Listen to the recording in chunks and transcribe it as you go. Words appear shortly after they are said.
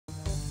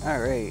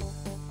Alright,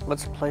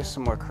 let's play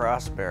some more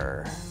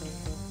Crossbearer,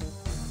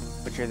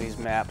 which are these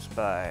maps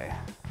by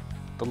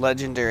the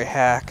legendary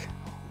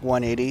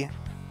HAK3180,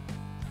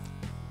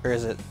 or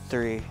is it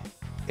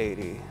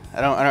 380?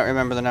 I don't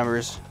remember the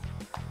numbers.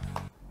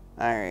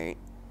 Alright.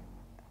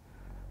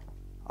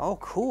 Oh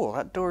cool,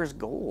 that door is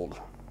gold.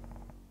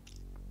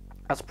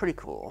 That's pretty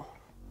cool.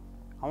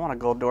 I want a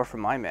gold door for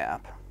my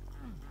map.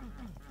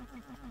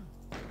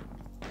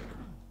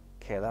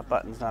 Okay, that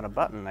button's not a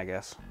button, I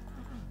guess.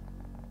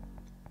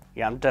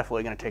 Yeah, I'm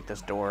definitely gonna take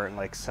this door and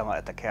like sell it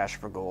at the cash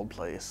for gold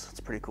place. It's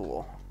pretty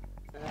cool.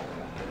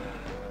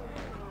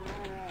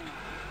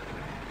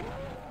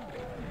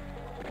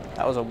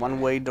 That was a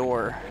one-way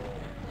door.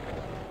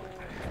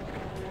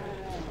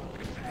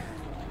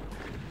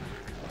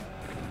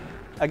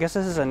 I guess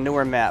this is a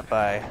newer map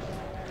by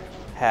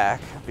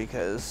HAK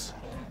because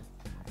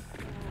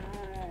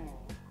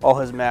all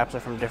his maps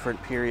are from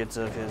different periods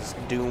of his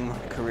Doom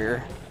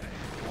career.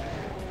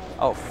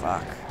 Oh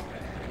fuck.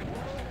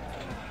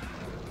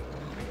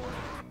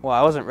 Well,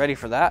 I wasn't ready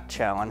for that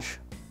challenge.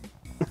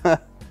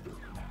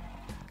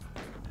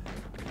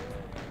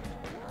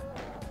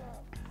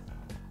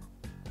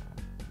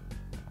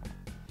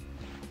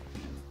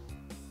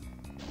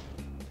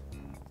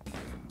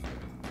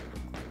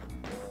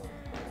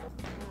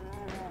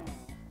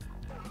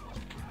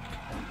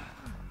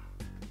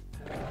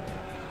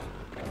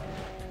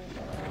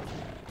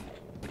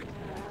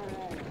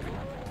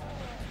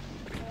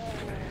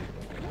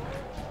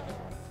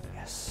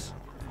 Yes.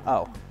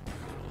 Oh.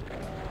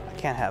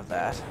 Can't have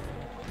that.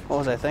 What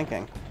was I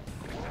thinking?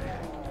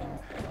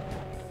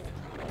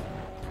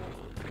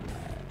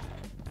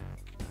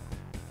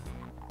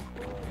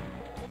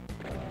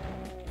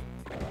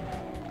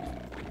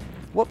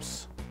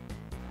 Whoops.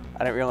 I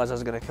didn't realize I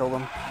was gonna kill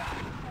them.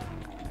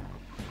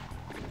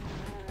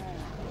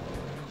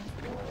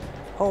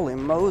 Holy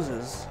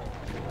Moses.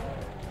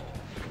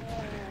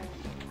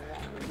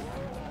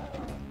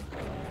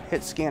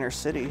 Hit Scanner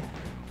City.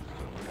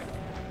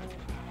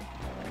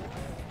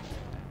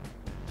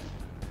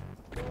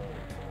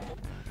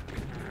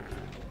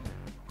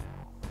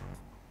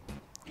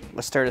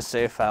 Let's start a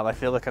save file. I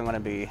feel like I'm going to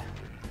be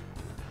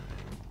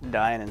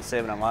dying and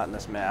saving a lot in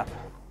this map.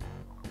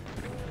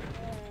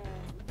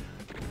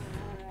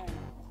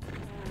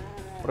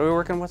 What are we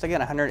working with again?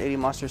 180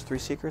 monsters, 3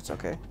 secrets?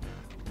 Okay.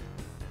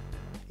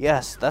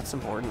 Yes, that's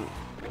important.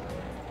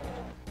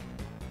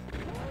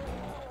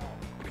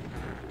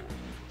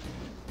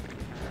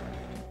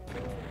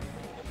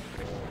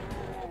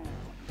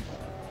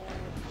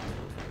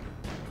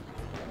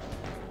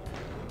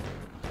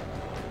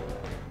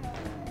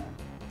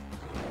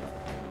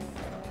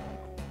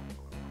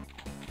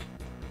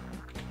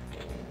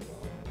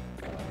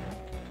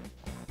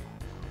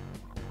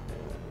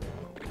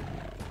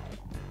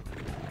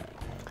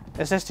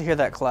 It's nice to hear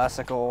that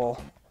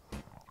classical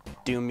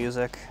Doom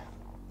music.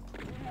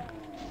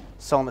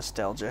 So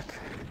nostalgic.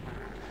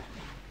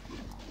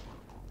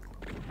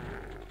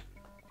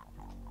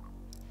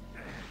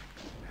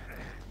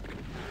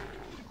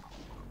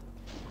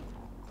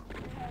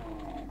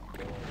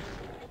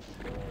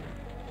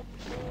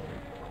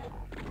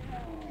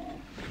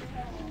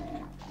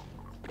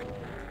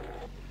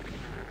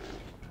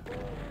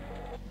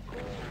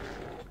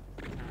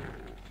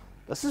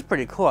 This is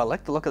pretty cool. I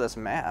like the look of this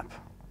map.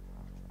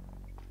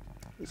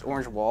 These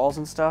orange walls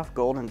and stuff,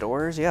 golden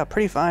doors. Yeah,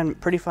 pretty fine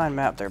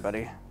map there,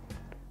 buddy.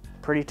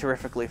 Pretty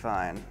terrifically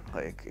fine,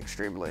 like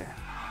extremely.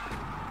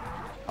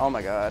 Oh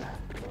my god.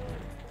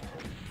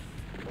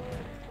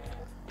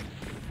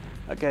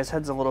 That guy's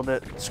head's a little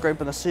bit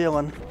scraping the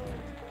ceiling.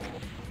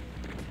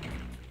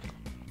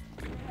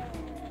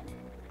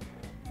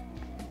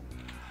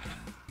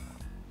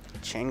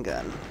 Chain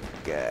gun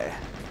guy.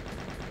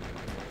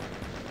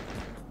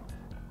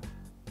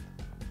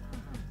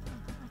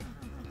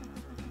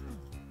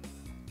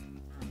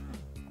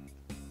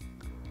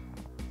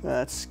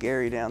 That's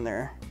scary down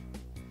there.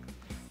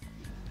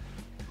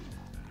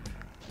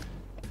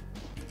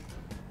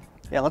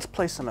 Yeah, let's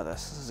play some of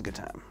this. This is a good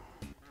time.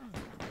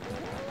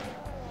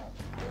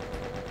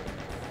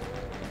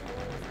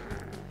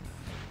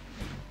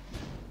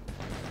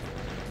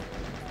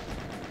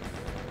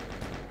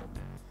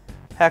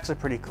 HAK's a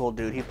pretty cool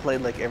dude. He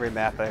played like every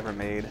map I ever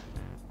made.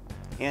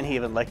 And he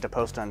even liked to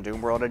post on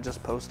Doom World I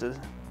just posted.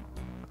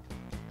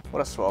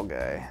 What a swell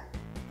guy.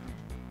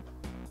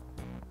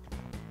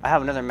 I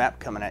have another map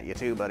coming at you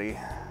too, buddy.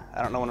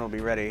 I don't know when it'll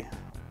be ready.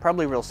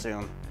 Probably real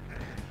soon.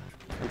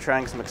 I'm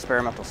trying some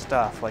experimental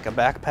stuff, like a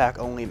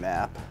backpack-only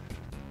map.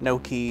 No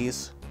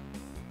keys.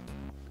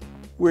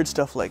 Weird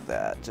stuff like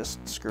that,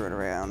 just screwing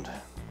around.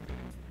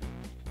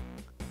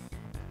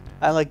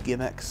 I like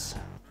gimmicks.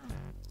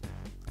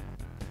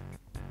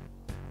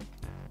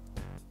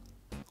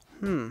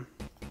 Ooh,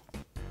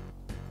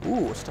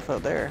 stuff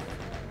out there.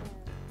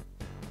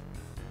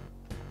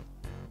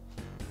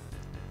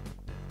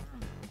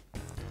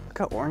 Look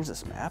how orange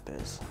this map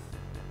is.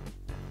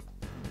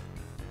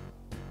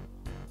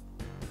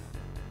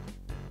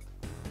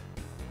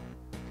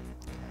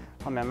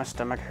 Oh man, my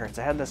stomach hurts.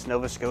 I had this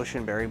Nova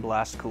Scotian Berry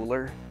Blast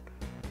cooler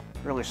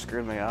Really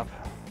screwed me up.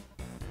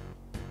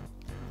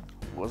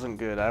 Wasn't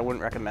good. I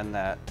wouldn't recommend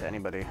that to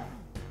anybody.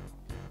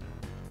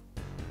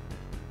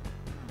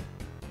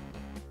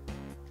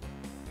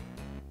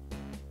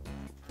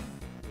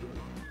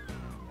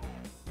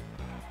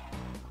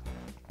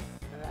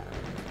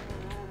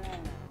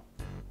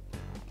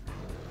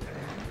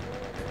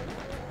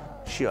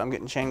 Shoot, I'm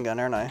getting chain gun,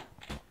 aren't I?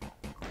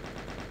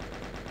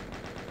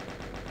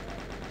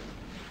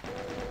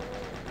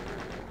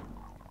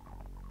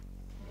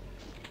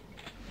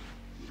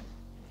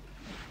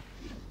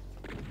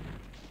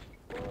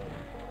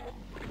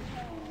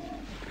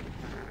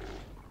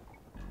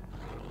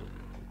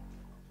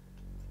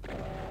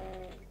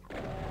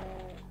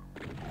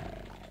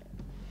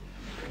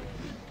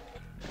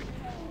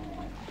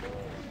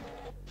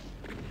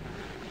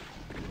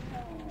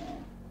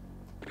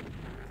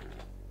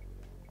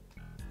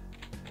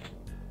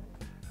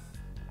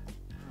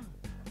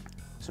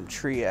 Some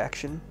tree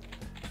action.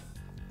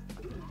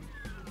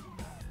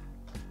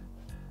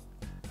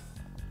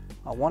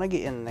 I want to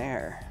get in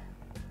there.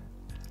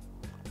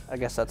 I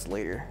guess that's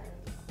later.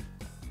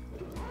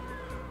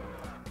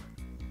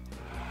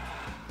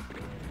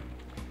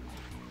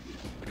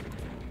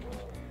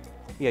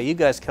 Yeah, you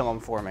guys kill them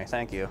for me.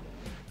 Thank you.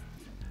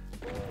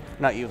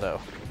 Not you,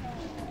 though.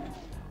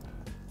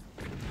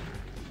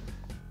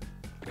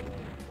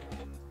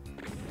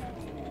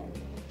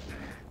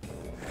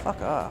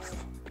 Fuck off.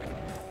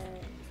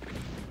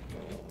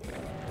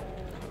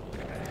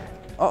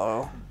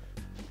 Uh-oh.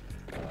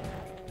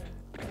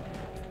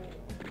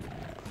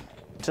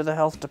 To the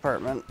health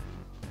department.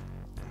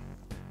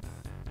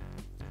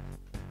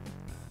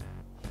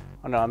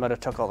 Oh no, I might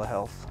have took all the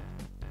health.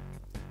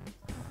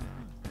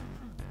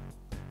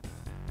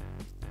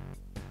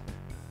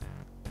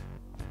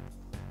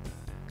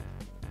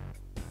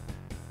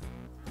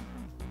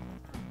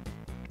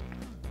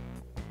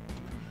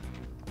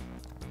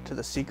 To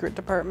the secret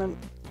department?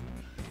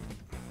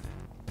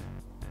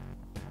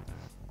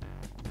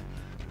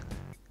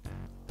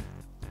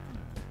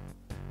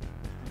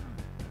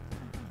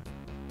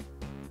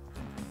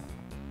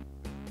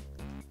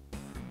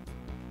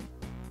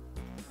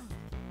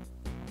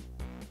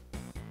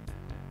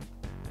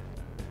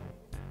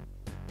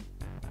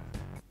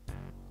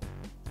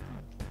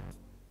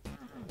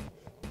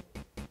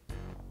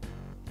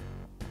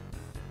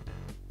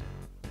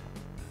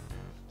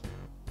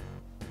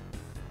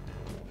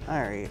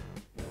 Alright.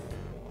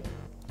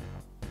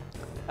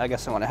 I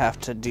guess I'm gonna have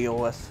to deal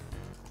with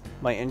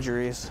my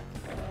injuries.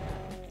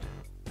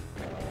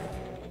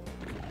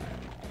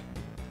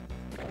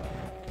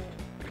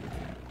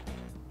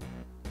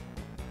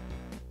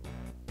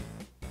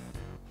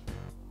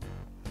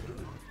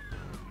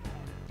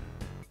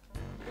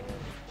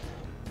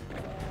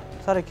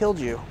 Thought I killed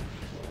you.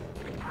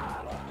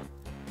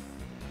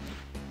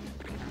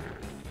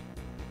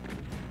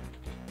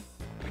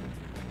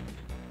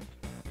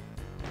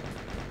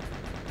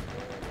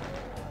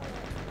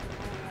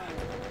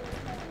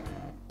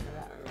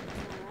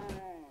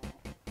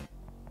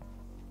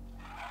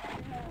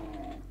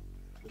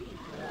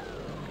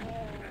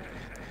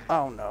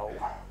 Oh no.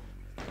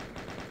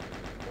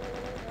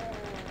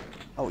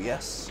 Oh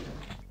yes.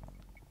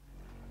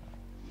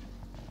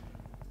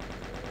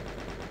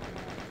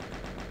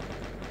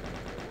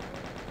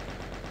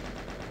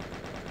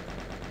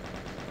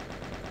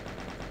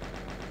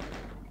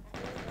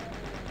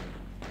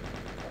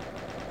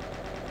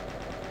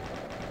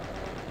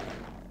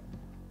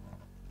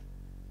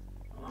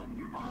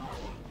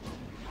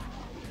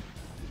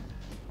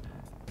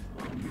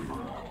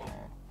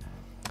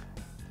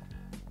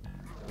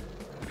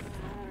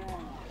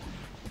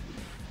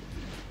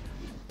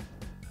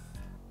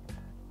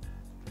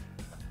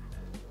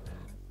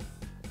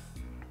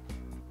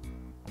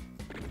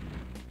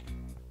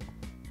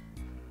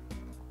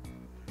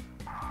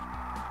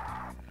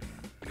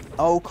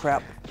 Oh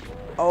crap.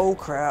 Oh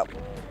crap.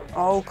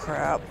 Oh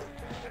crap.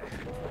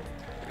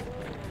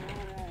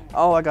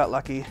 Oh, I got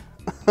lucky.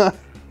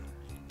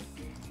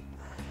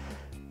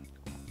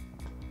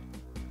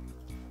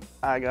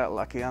 I got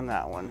lucky on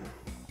that one.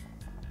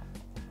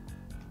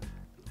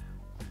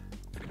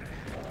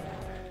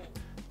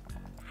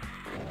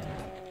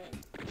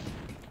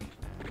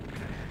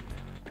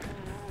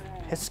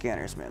 Hit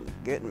scanners, man,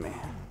 getting me.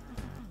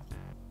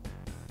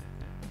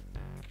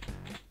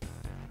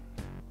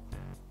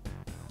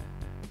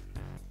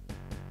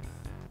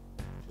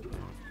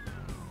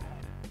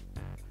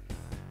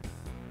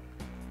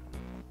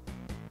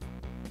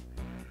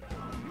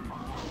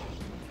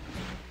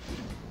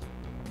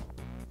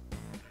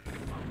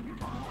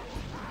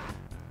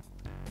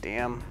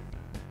 Damn.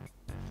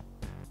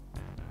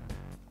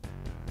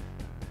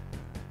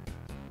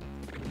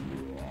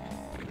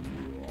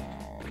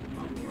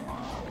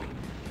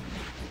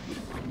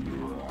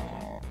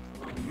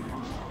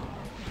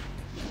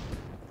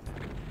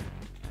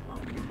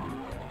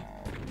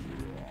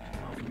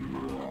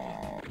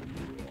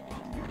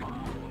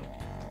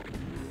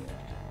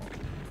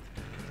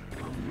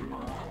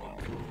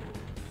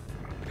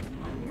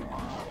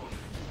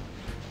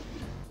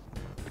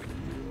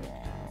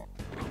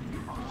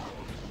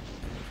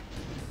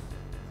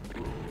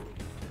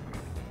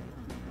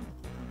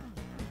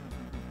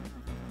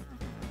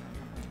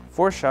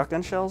 4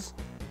 shotgun shells?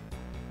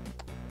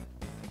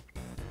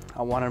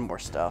 I wanted more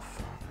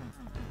stuff.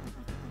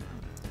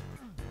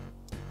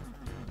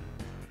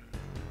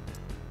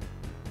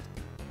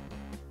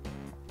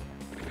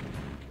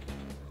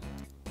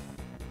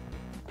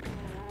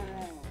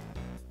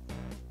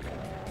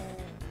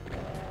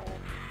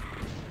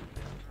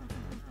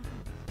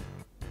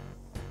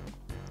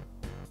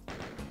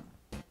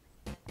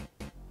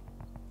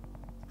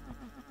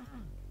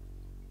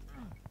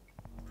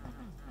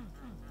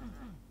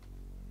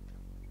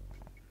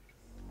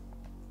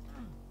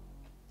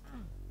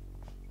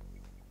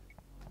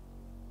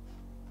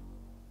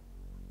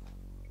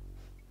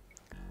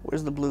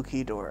 Where's the blue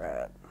key door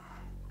at?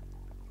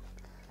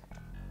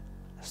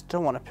 I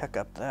still want to pick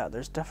up that.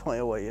 There's definitely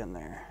a way in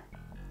there.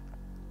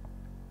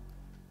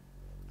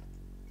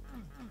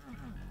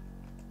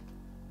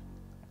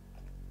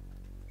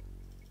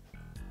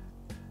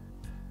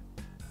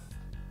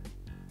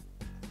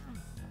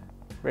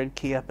 Red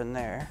key up in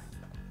there.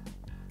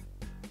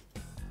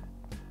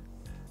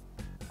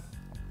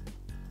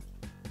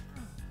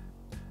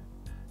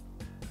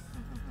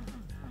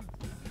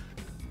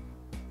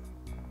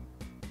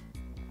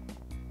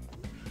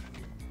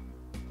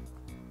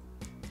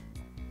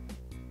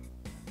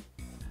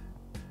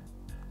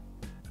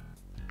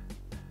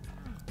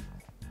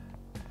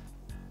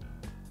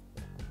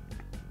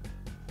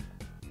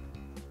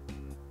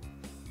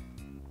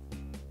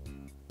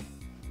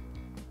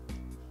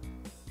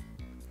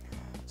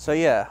 So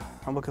yeah,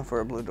 I'm looking for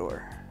a blue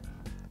door.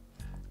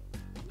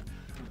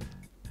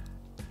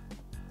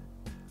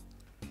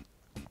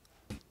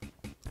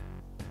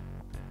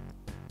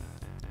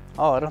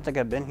 Oh, I don't think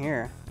I've been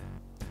here.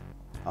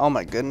 Oh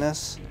my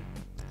goodness.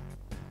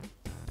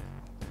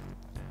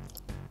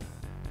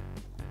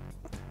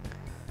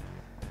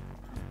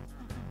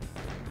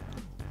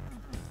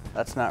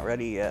 That's not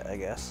ready yet, I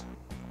guess.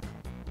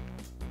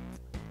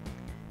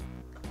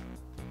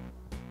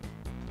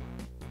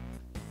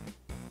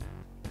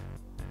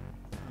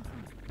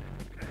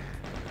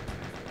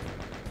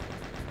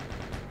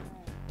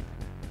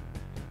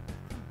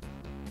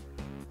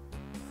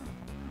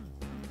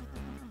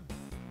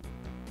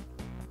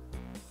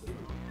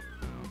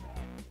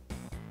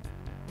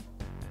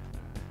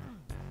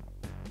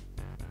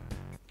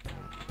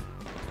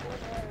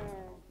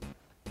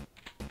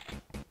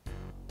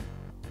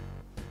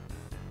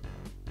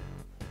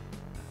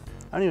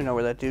 I don't even know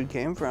where that dude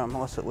came from,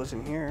 unless it was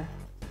in here.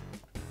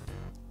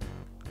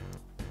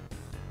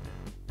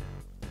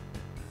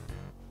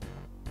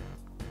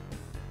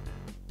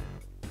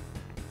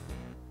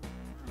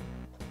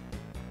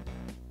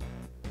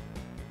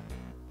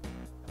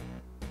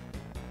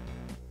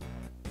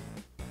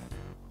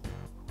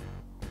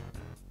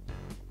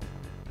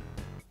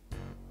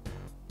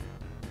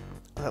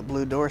 That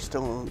blue door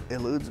still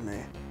eludes me.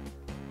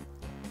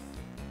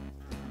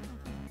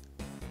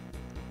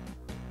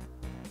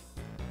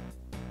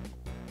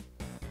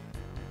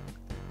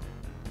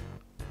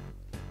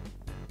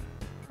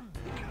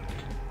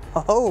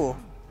 Oh,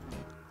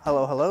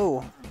 hello,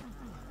 hello.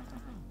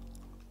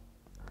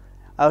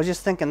 I was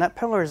just thinking that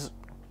pillar's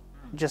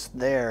just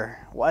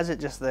there. Why is it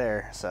just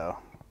there? So,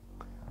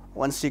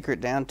 1 secret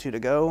down, 2 to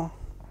go.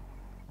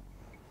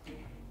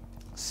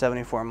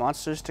 74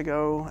 monsters to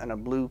go, and a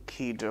blue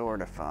key door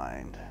to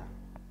find.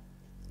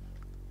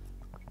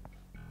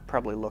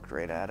 Probably looked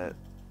right at it.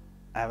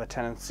 I have a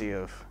tendency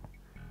of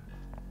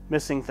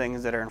missing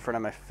things that are in front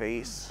of my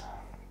face.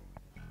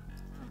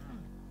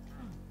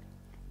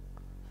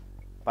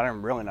 But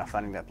I'm really not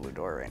finding that blue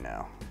door right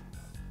now.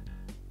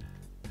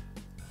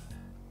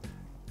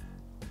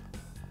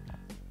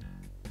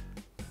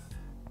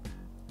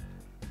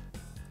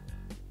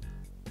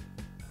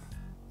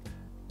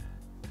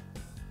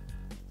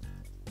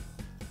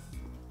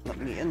 Let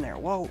me in there.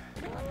 Whoa.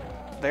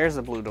 There's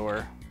the blue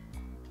door.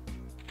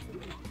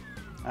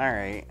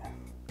 Alright.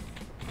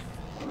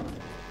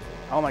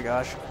 Oh my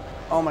gosh.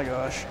 Oh my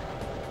gosh.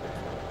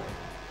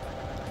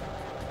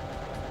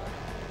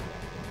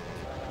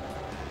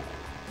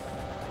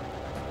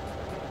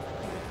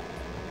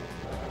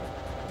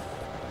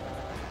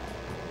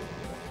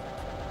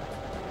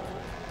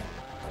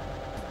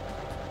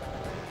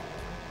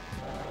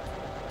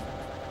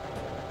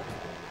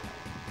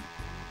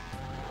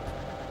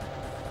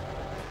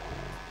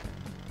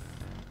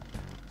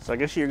 So I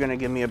guess you're gonna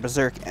give me a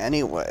berserk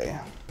anyway.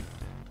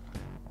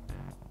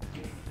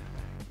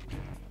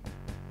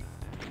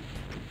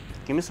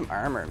 Give me some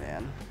armor,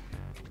 man.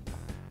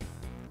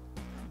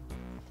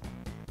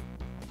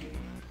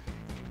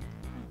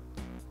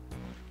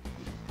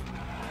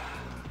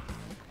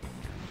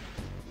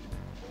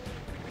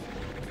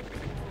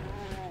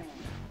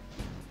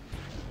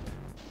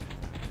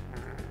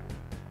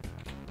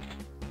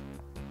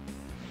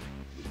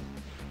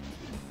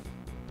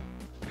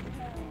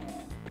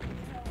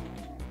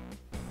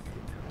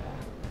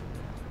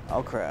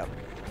 Oh crap.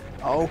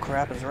 Oh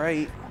crap is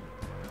right.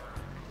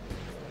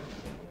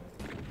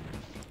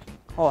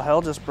 Oh,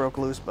 hell just broke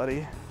loose,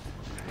 buddy.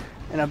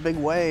 In a big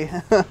way.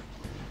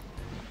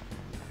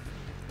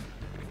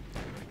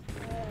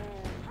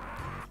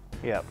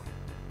 Yep.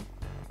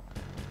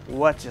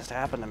 What just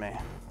happened to me?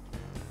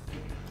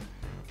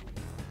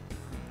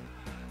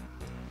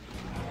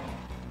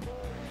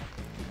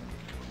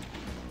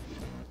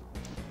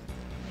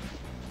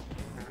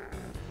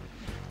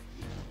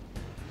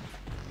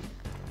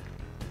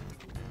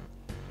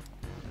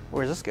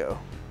 Where's this go?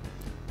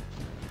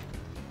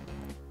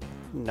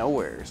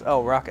 Nowheres.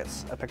 Oh,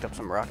 rockets. I picked up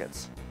some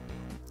rockets.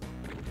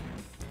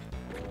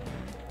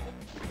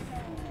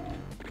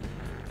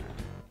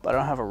 But I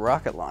don't have a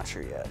rocket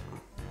launcher yet.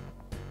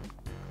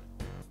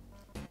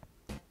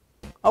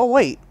 Oh,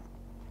 wait.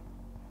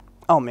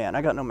 Oh, man,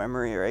 I got no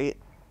memory, right?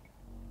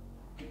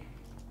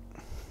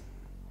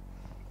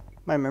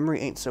 My memory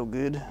ain't so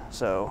good,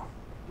 so...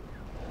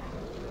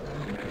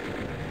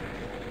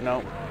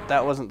 Nope,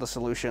 that wasn't the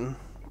solution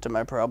to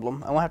my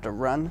problem. I won't have to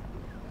run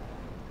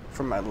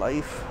for my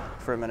life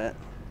for a minute.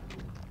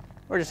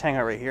 Or just hang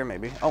out right here,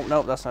 maybe. Oh,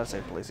 no, that's not a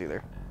safe place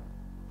either.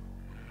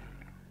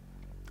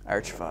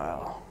 Arch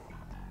file.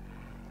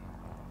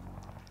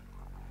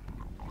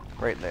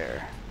 Right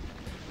there.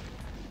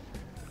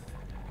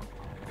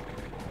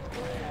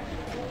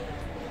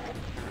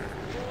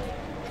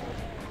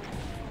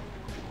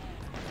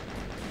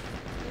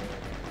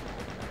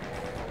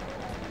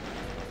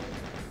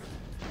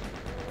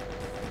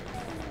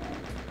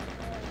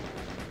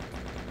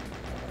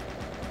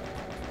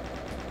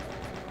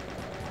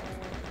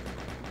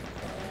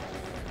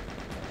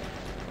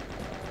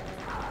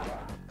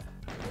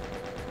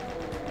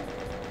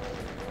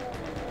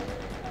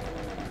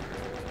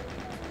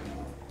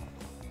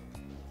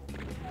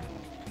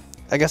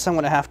 I guess I'm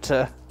gonna have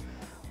to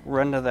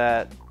run to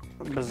that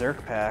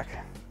berserk pack.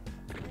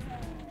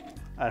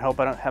 I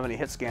hope I don't have any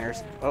hit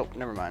scanners. Oh,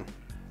 never mind.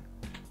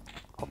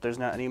 Hope there's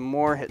not any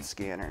more hit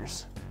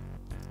scanners.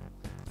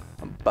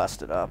 I'm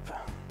busted up.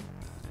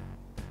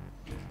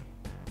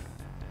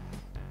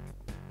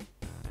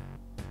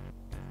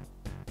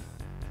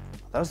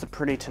 That was a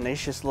pretty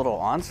tenacious little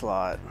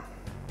onslaught.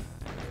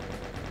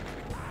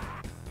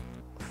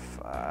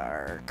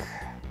 Fuck.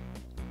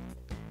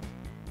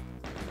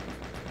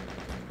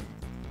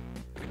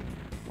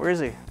 Where is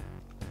he?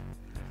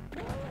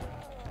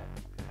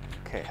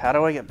 Okay, how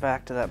do I get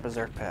back to that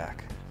berserk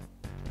pack?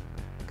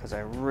 Because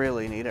I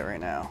really need it right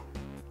now.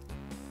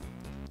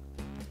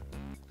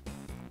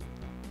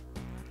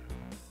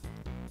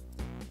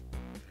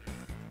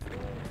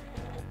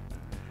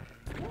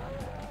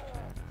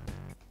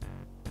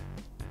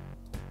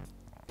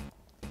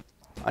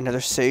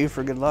 Another save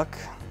for good luck.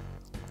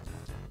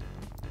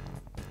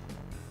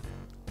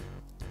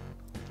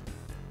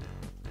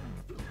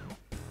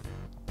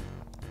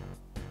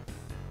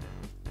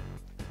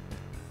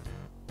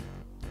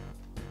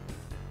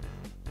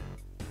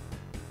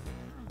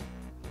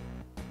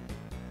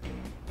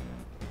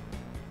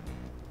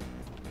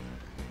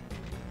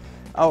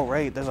 Oh,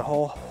 right, there's a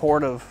whole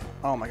horde of...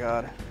 Oh my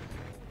god.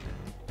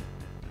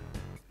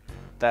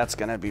 That's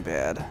gonna be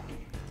bad.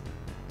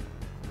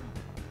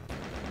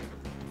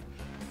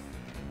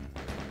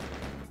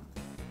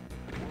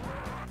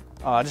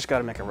 Oh, I just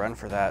gotta make a run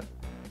for that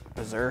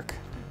berserk.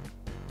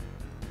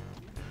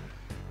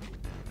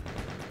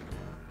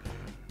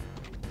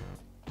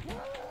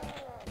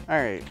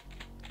 Alright.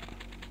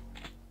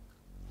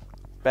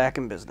 Back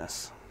in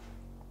business.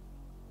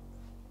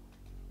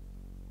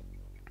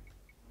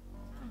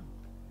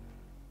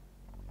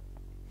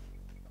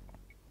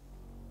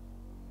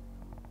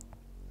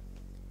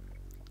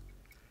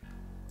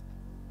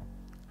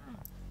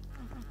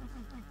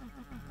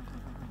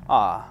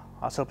 Ah,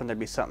 I was hoping there'd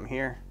be something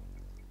here.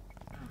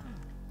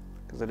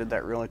 Because I did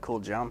that really cool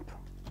jump.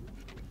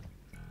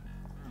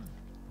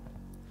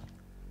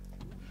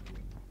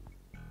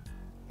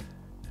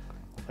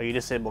 Oh, you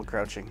disabled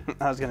crouching.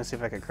 I was gonna see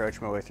if I could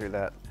crouch my way through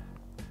that.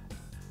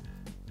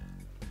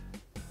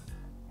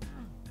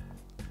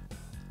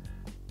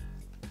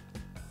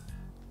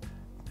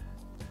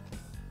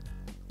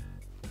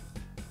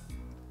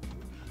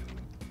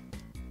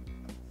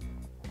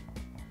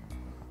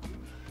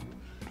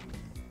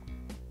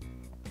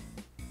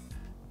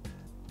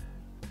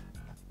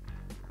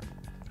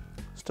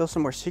 Still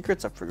some more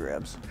secrets up for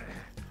grabs.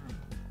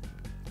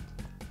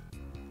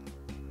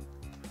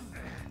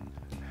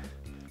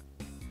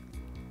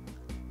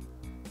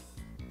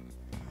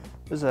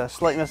 There's a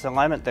slight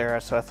misalignment there,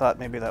 so I thought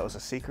maybe that was a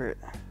secret.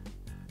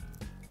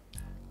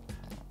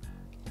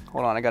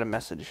 Hold on, I got a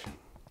message.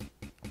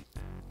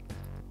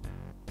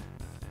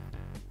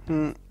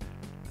 Alright.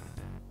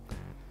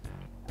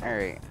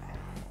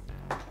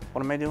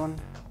 What am I doing?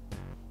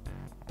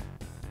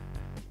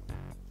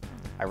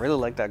 I really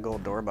like that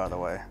gold door, by the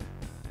way.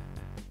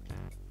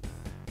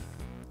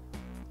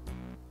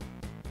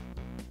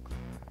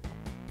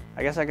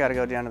 I guess I gotta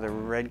go down to the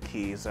red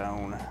key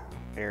zone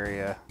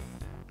area.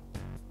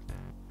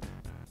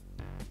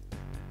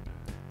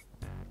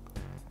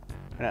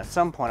 And at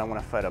some point I want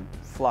to fight a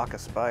flock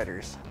of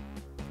spiders.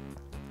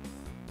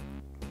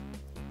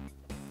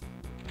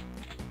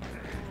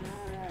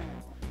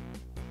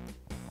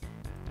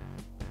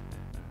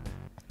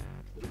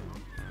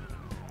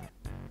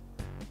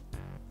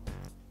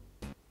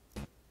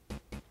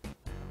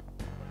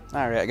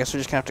 Alright, I guess we're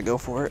just gonna have to go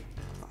for it.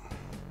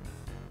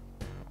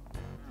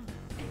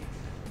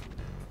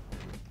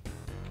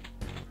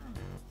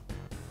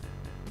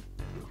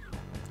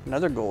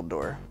 Another gold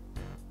door.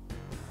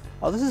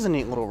 Oh, this is a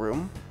neat little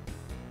room.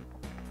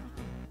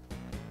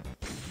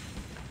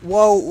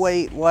 Whoa,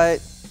 wait,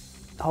 what?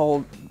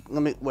 Hold,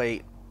 let me,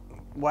 wait.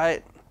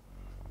 What?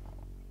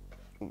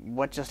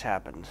 What just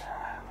happened?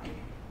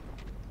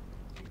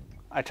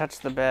 I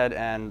touched the bed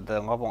and the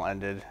level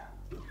ended.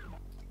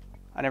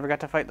 I never got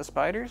to fight the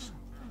spiders?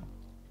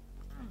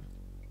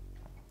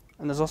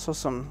 And there's also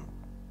some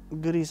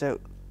goodies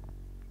out.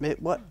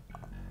 Wait, what?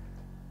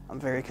 I'm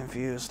very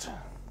confused.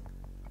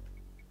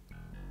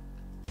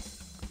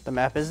 The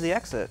map is the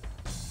exit.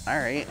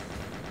 Alright.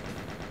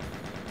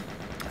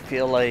 I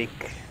feel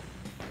like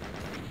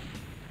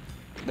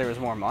there was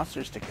more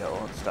monsters to kill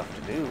and stuff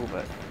to do,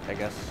 but I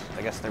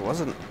guess there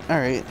wasn't.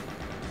 Alright.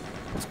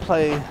 Let's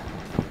play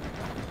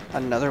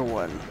another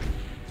one.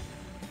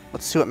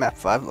 Let's see what map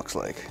 5 looks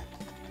like.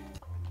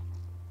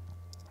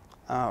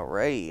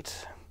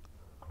 Alright.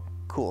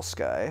 Cool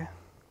sky.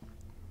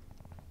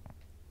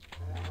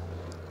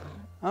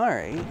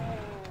 Alright.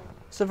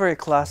 It's a very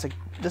classic.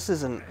 This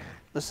is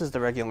the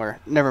regular.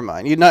 Never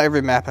mind. Not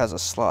every map has a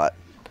slot.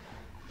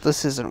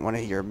 This isn't one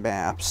of your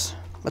maps.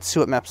 Let's see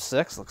what map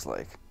 6 looks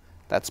like.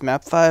 That's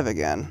map 5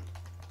 again.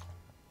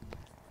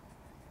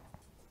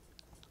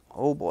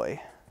 Oh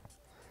boy.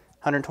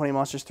 120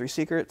 monsters, 3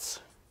 secrets.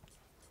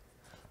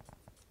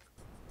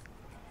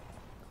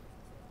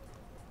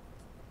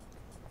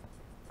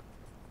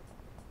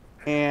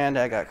 And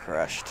I got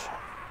crushed.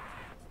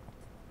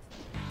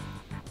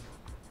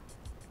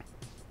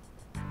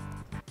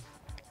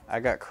 I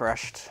got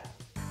crushed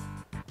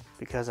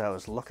because I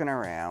was looking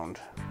around.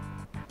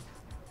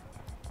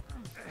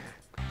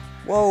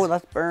 Whoa,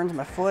 that burns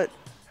my foot.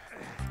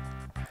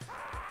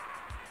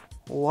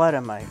 What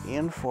am I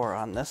in for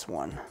on this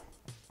one?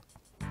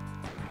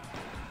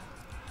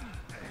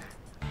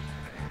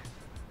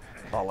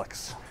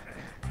 Bollocks.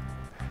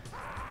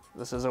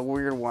 This is a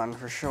weird one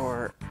for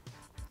sure.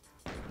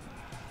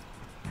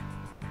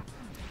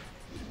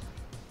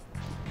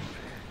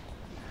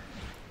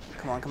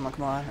 Come on, come on,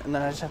 come on. And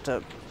then I just have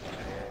to...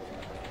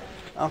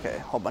 Okay,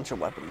 whole bunch of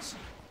weapons.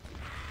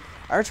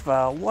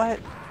 Archvile, what?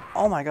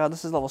 Oh my god,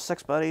 this is level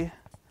 6, buddy.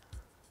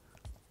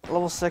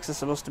 Level 6 is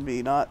supposed to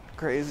be not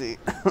crazy.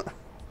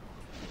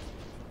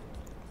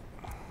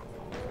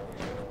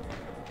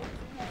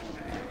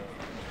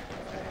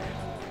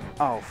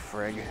 Oh,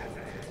 frig.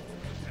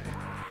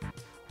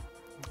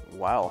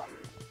 Wow.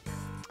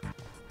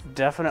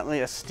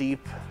 Definitely a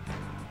steep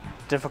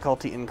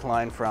difficulty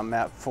incline from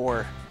map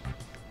 4.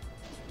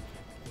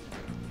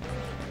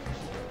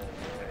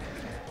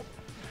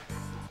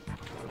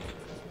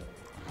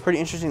 Pretty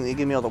interesting that you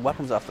give me all the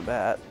weapons off the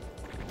bat.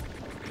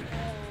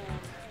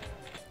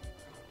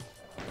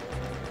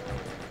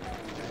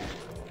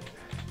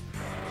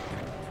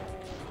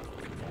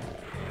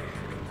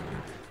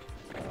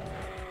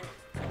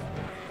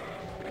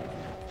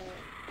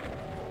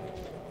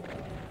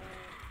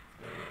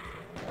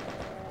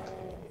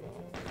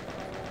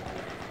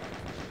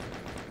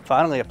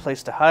 Finally, a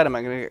place to hide. Am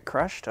I going to get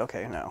crushed?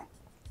 Okay, no.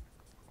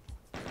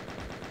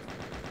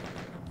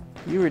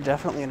 You were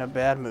definitely in a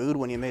bad mood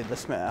when you made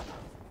this map.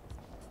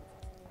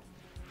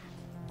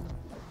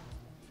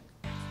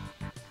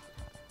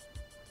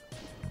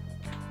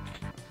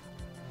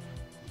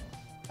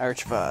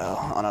 Archvile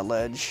on a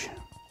ledge.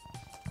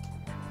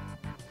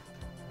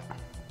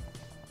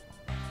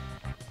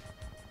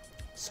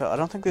 So I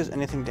don't think there's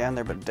anything down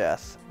there but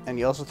death. And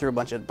you also threw a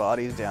bunch of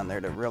bodies down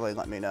there to really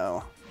let me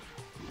know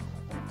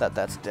that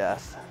that's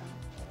death.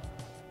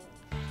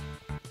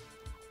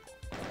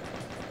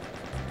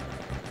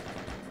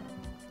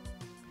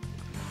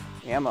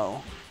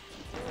 Ammo.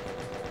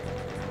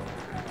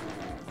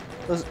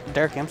 Those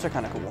dark imps are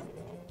kind of cool.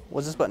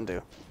 What's this button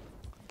do?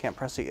 Can't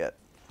press it yet.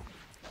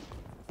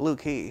 Blue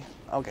key.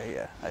 Okay,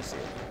 yeah, I see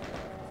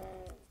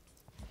it.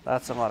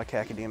 That's a lot of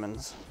khaki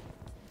demons.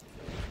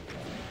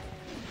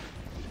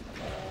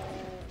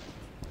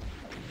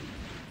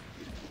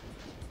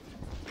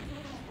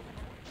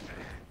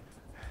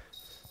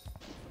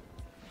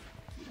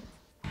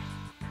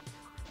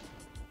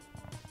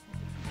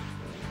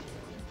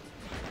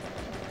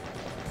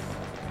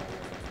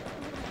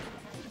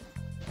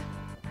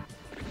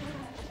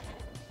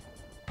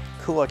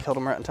 Cool, I killed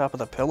him right on top of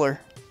the pillar.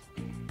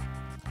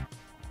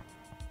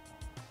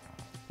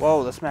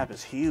 Whoa, this map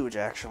is huge,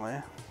 actually.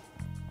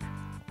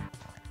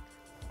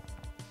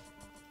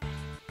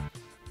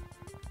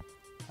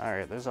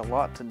 Alright, there's a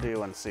lot to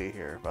do and see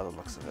here, by the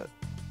looks of it.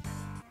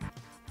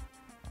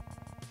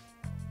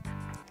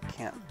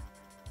 Can't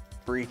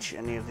breach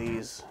any of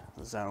these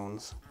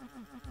zones.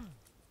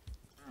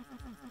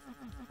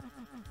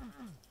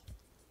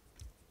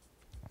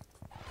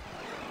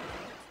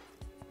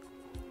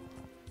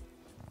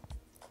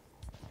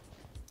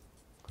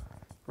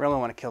 Really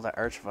want to kill that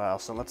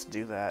Archvile, so let's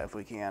do that if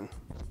we can.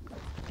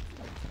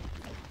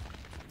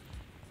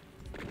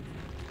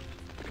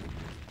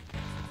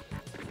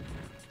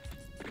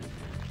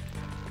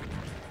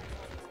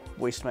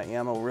 waste my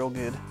ammo real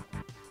good.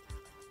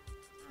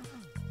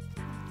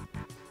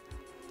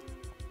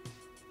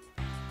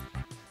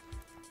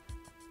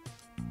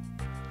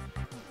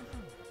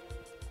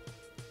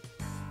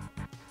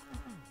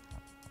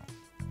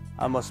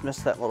 I almost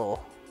missed that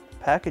little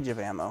package of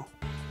ammo.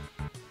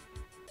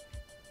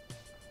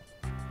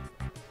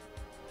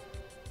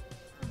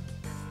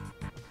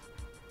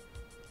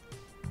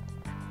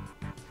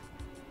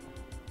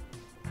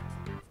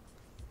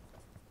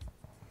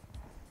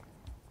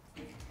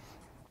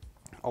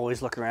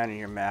 Always look around in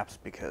your maps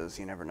because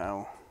you never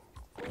know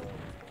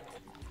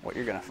what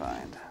you're gonna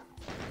find.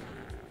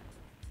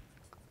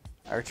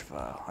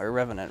 Archvile, or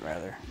Revenant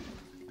rather.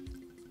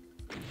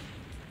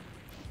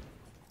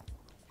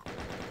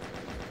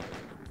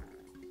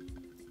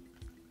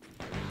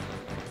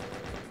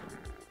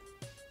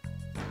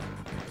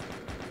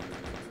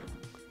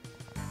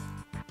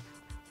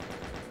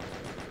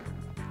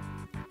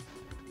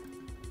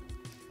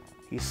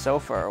 He's so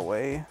far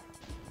away.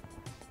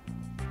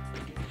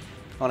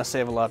 I want to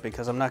save a lot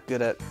because I'm not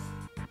good at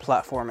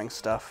platforming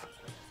stuff.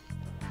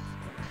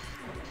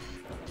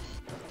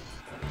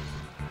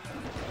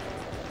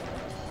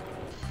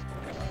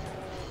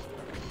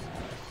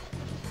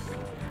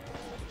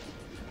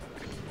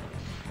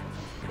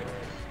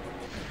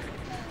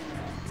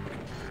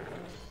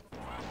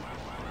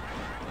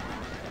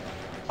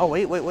 Oh,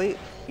 wait.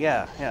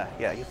 Yeah,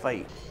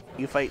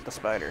 you fight the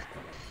spider.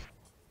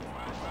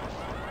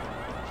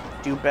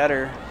 Do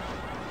better.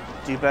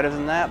 Do better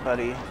than that,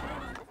 buddy.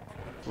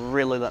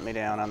 Really let me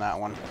down on that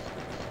one.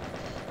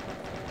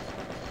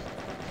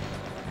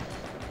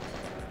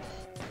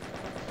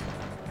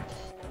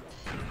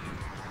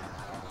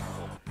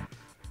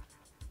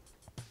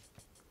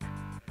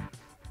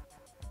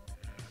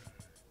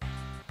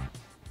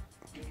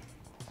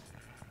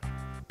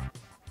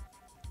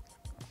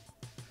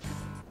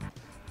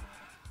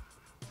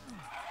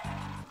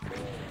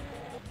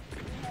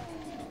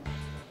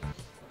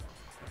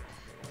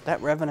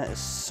 That Revenant is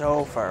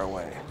so far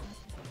away.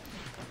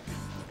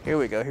 Here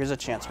we go. Here's a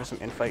chance for some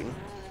infighting.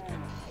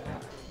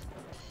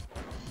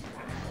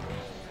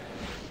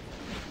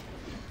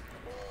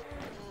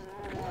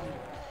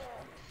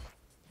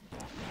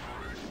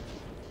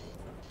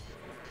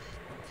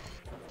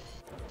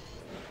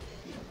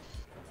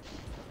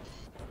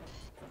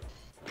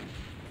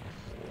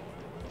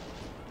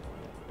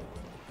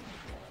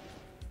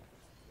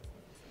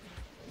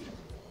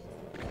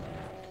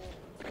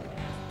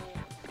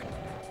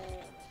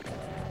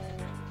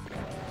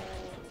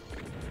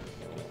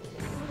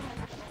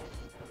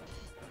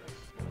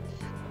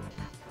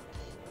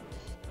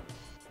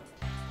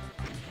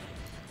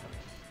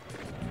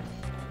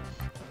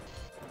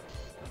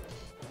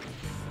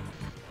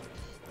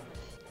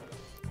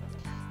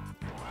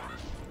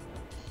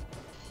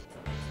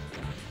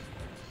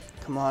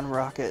 Come on,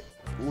 rocket.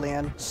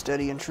 Land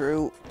steady and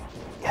true.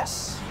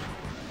 Yes.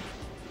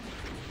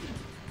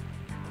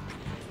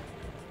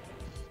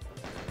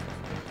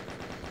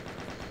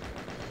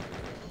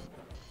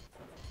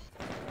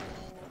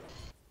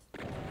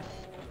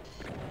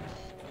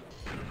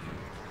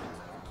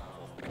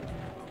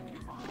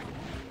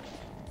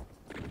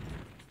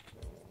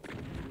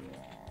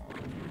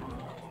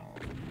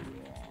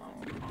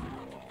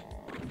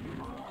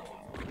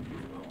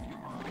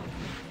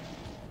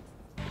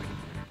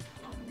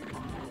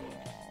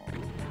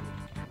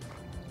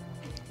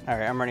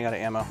 Alright, I'm running out of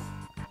ammo.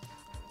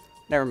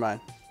 Never mind.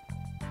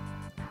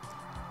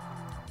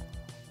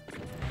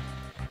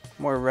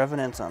 More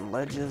Revenants on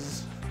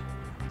ledges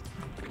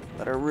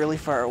that are really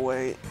far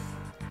away.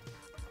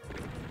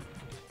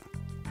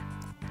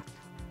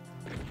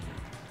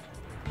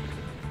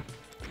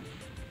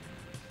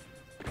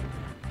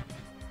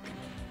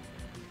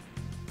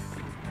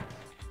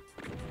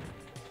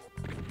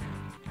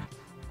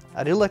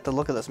 I do like the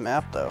look of this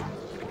map though.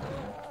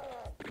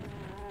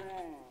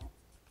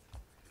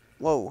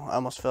 Whoa, I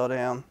almost fell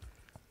down.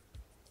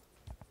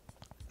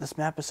 This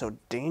map is so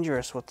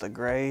dangerous with the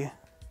gray,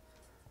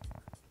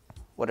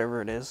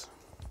 whatever it is.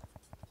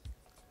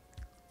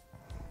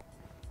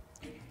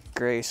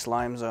 Gray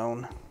slime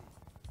zone.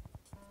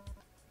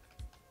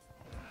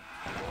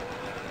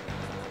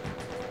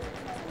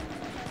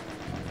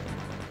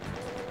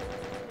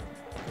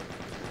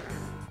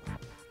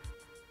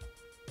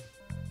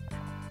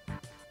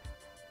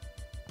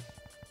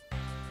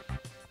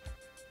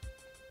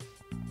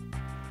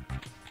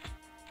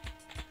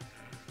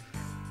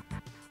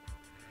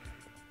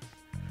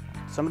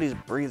 Somebody's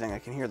breathing, I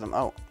can hear them.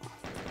 Oh.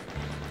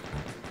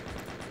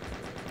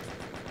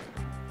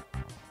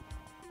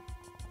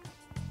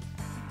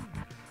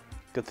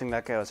 Good thing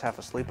that guy was half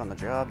asleep on the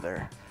job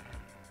there.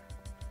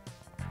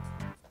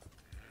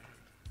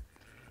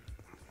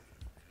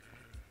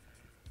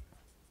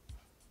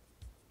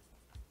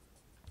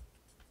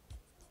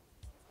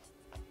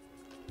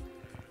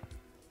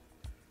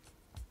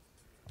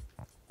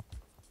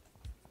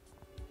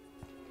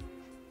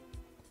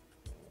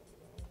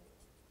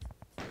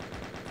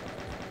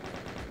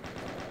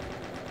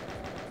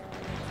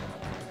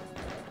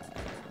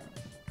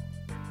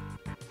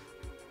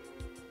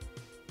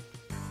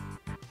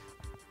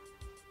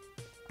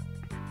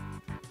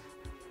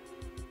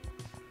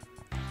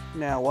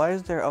 Now, why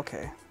is there...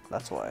 Okay,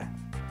 that's why.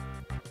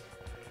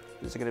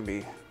 Is it gonna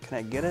be... Can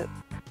I get it?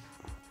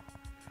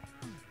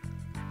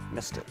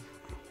 Missed it.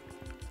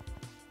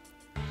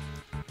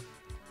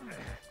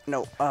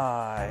 No,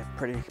 I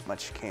pretty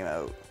much came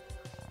out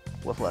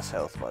with less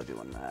health while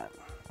doing that.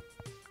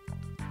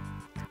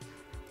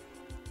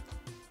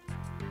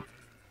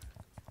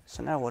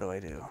 So now what do I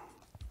do?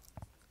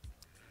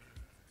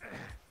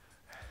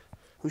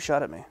 Who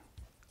shot at me?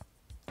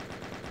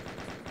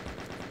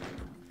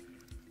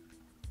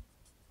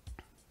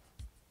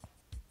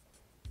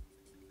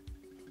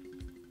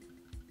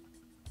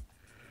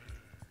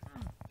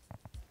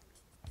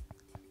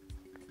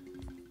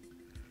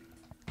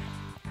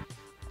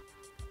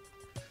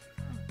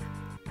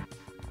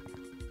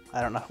 I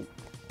don't know.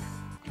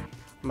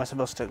 Am I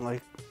supposed to,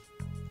 like,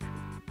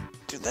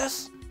 do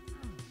this?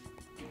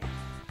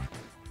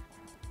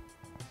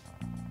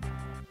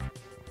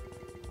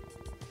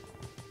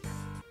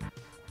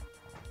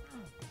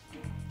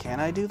 Can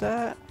I do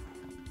that?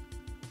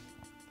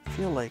 I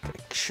feel like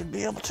I should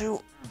be able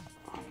to.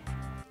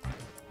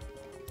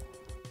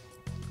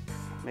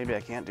 Maybe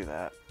I can't do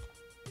that.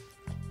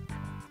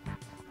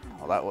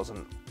 Well, that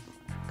wasn't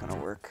gonna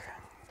work.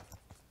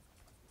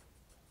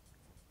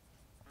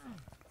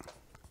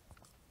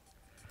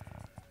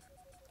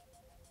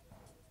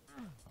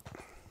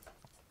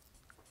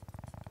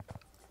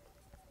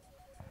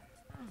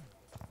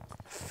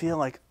 I feel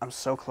like I'm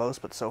so close,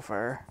 but so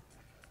far.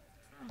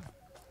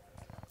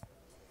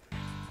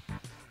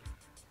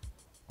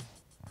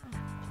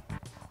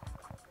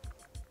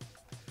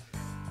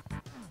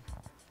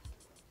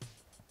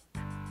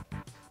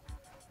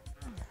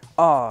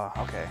 Oh,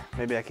 okay.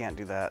 Maybe I can't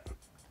do that.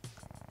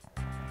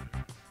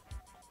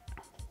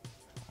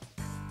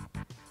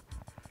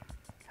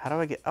 How do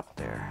I get up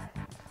there?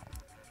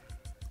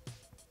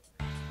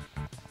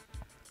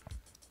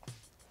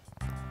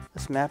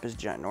 This map is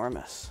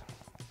ginormous.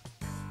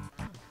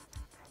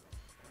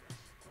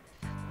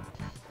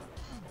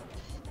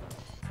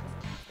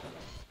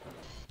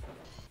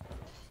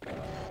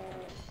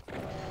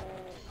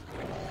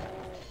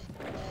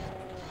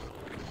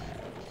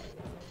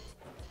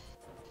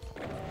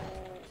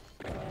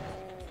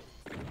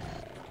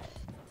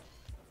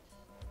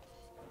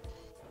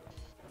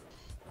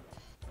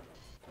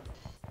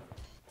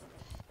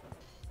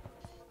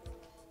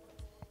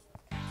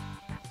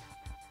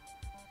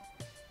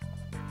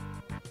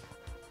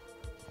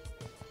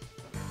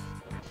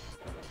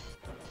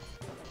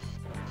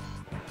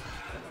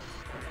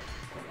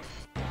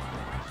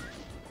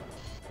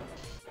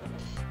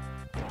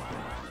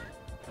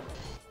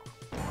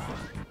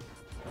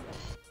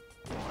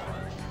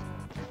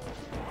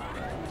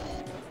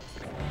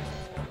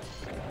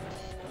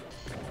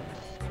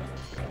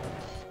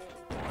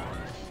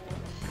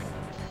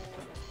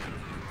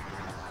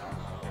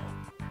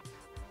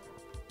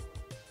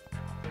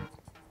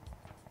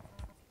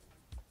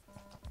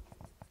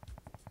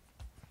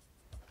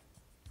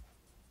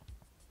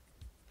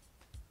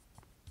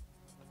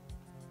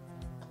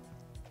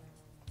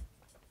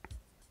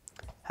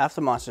 Half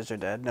the monsters are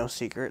dead, no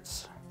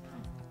secrets.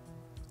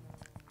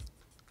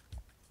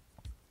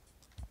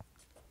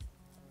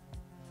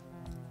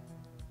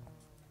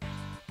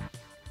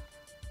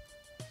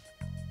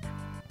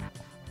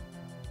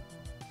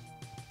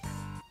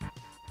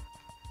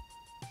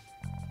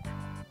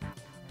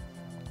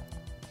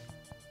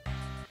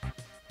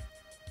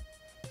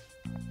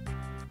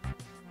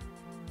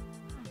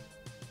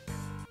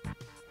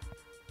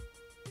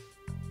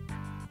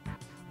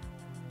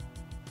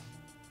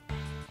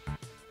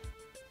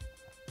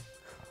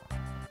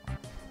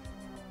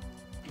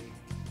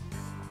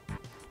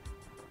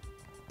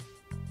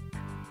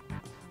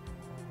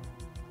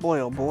 Boy,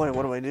 oh boy,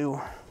 what do I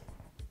do?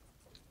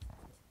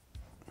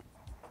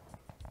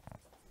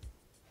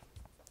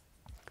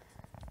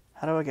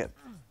 How do I get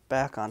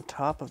back on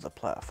top of the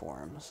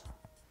platforms?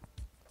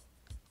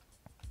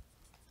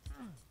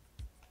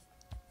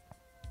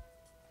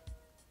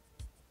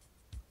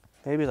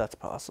 Maybe that's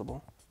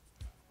possible.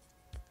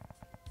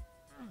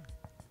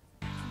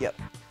 Yep.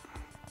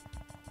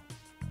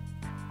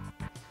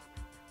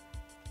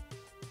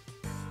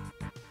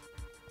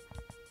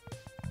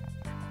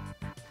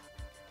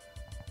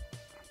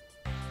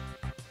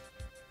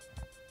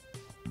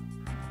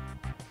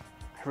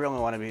 I really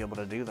want to be able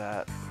to do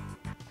that.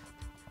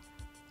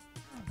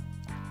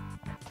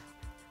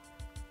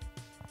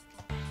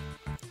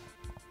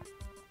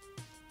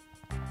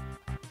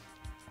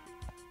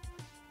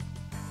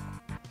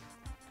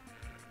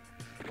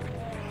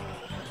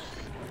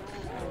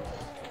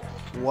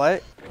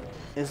 What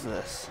is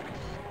this?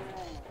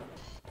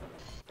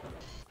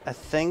 I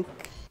think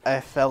I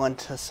fell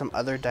into some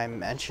other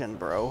dimension,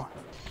 bro.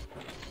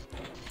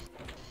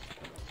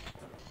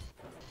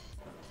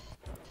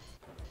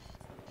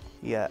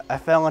 Yeah, I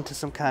fell into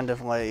some kind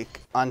of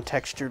like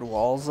untextured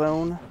wall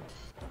zone.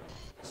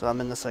 So I'm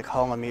in this like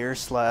Hall of Mirrors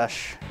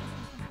slash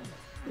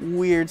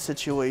weird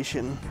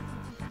situation.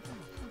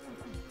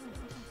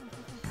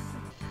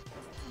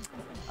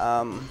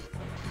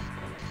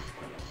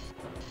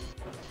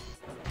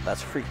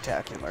 That's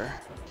freaktacular.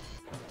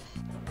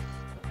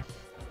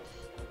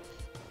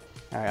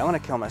 Alright, I'm gonna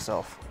kill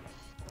myself.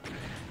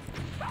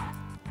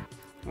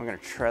 I'm gonna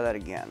try that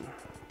again.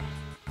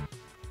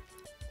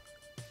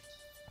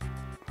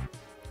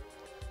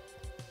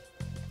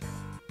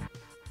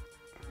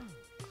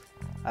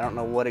 I don't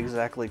know what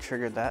exactly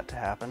triggered that to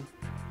happen.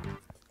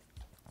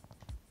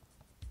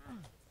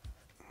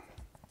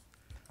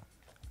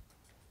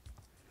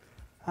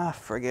 Ah,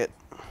 frig it.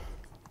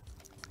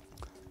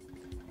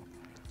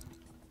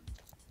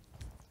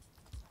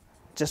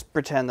 Just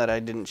pretend that I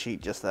didn't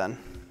cheat just then.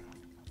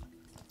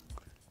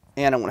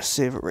 And I'm going to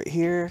save it right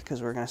here,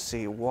 because we're going to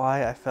see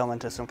why I fell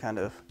into some kind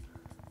of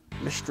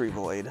mystery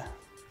void.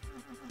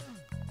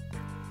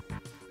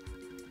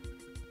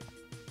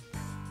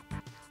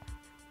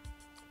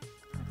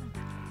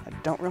 I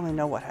don't really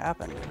know what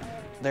happened.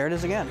 There it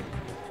is again.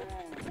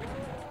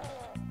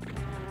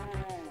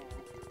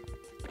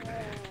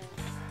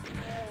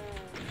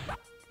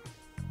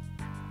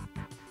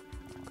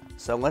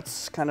 So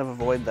let's kind of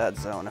avoid that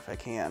zone if I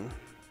can.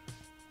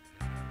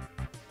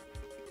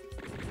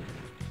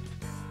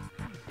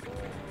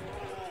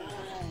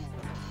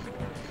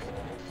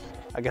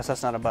 I guess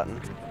that's not a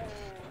button.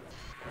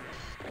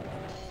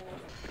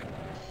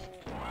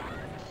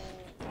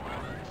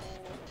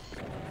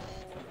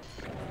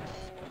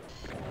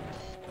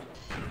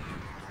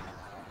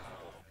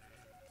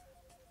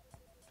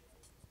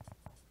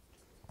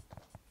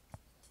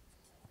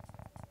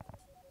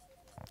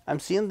 I'm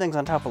seeing things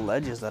on top of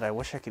ledges that I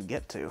wish I could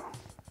get to.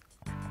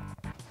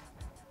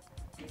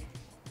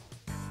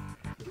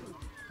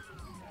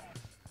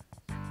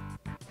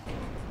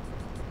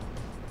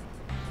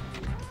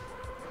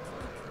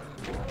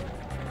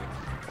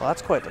 Well,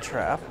 that's quite the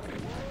trap.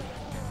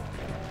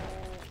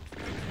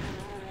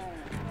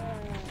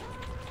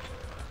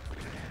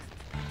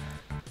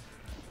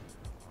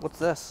 What's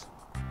this?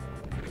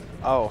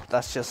 Oh,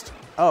 that's just...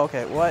 Oh,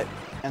 okay, what?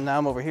 And now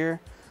I'm over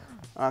here?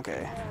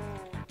 Okay.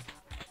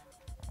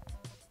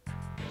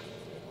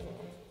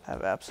 I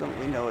have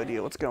absolutely no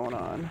idea what's going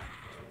on.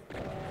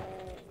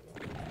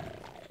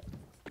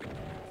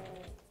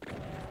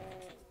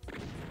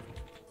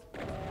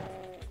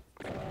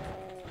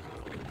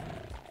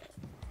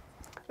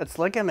 It's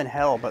like I'm in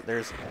hell, but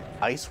there's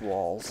ice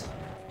walls.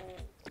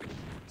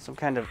 Some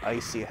kind of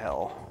icy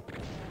hell.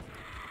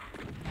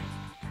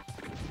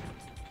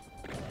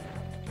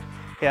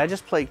 Yeah, I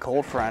just played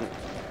Cold Front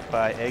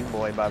by Egg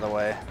Boy, by the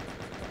way.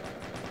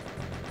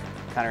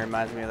 Kind of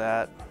reminds me of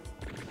that.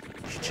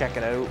 You should check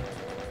it out.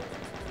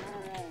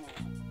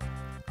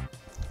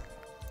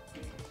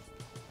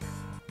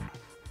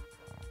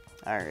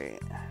 Alright.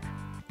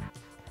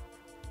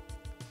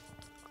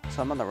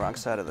 So I'm on the wrong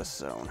side of this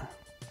zone.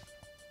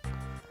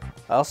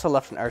 I also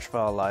left an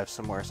archvile alive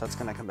somewhere, so that's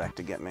gonna come back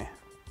to get me.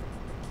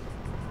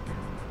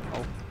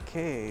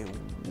 Okay,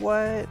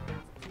 what?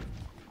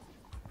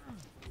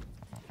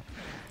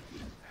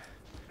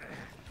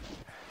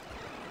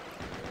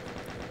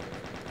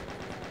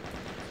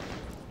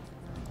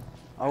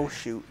 Oh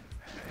shoot.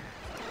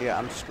 Yeah,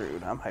 I'm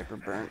screwed. I'm hyper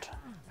burnt.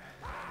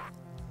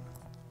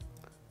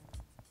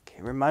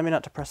 Okay, remind me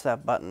not to press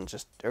that button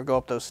or go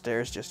up those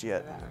stairs just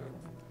yet.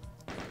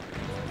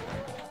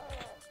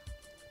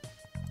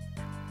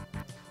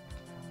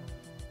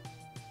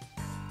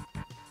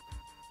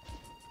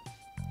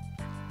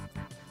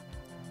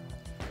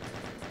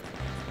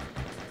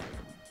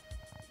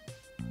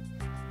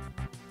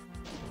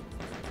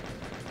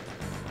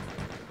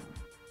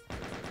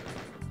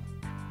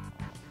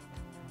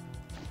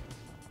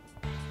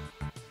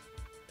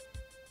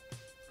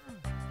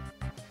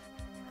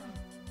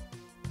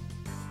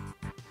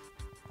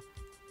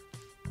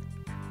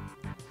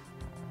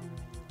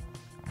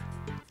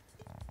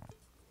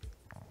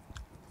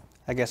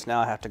 I guess now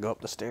I have to go up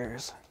the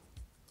stairs.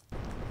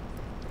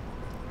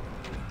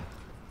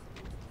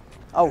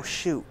 Oh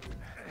shoot.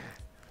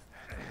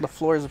 The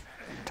floor is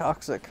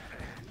toxic.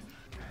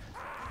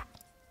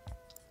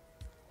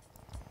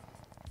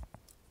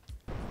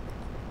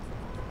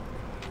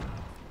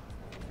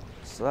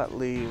 So that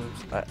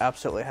leaves, I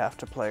absolutely have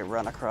to play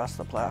run across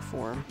the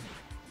platform.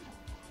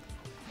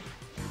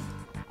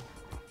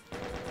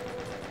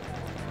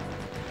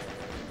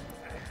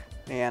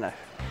 Man,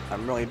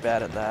 I'm really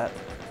bad at that.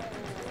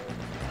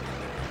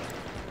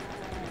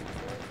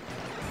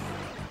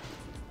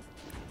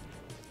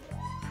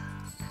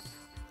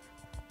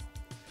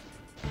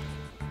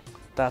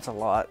 That's a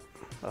lot.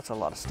 That's a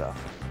lot of stuff.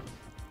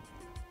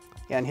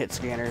 Yeah, and hit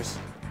scanners.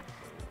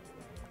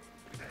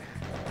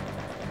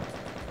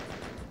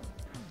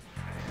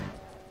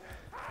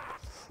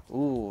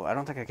 Ooh, I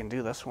don't think I can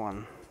do this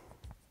one.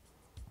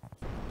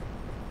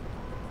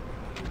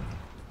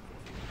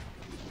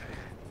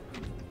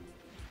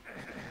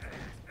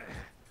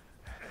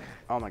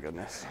 Oh my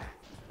goodness.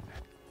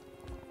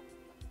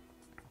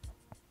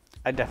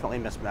 I definitely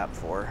missed map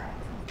 4.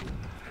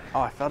 Oh,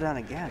 I fell down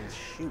again.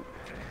 Shoot.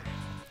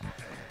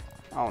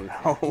 Oh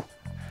no.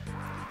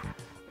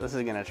 This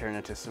is gonna turn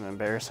into some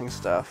embarrassing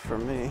stuff for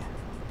me.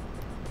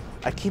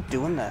 I keep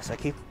doing this. I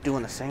keep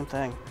doing the same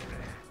thing.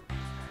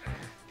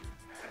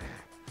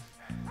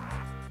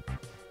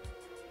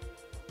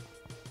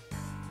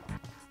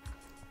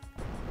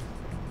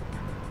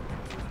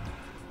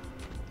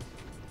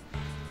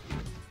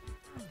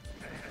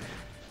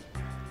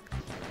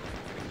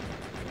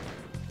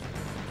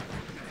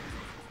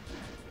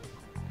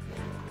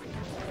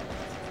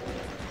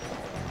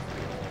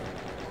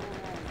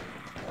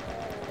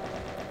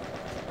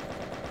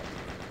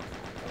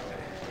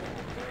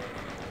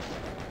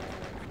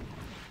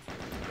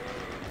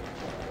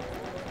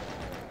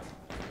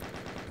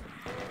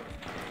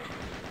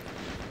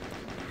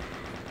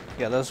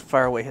 Yeah, those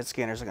faraway hit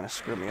scanners are gonna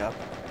screw me up.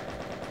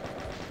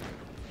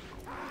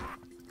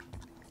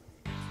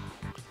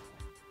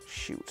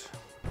 Shoot.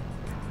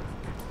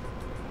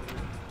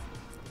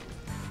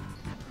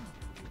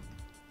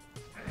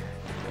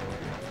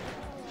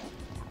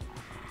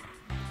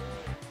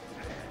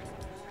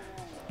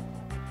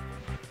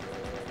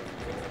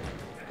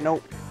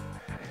 Nope.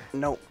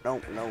 Nope,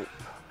 nope, nope.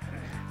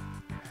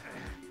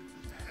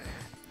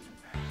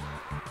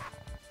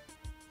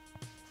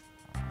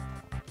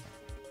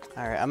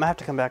 Alright, I'm gonna have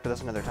to come back to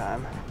this another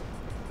time.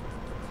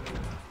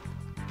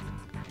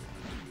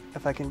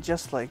 If I can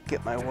just, like,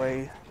 get my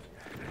way.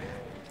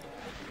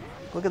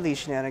 Look at these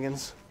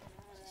shenanigans.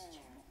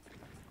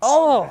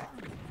 Oh!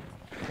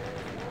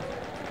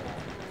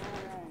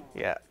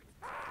 Yeah.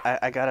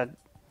 I gotta...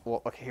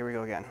 Well, okay, here we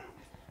go again.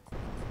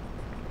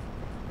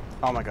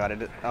 Oh my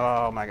god,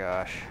 oh my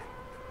gosh.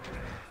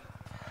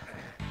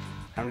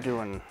 I'm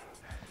doing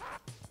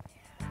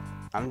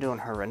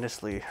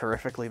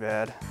horrifically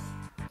bad.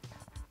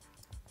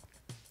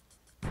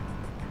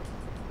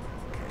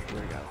 Okay,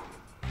 here we go.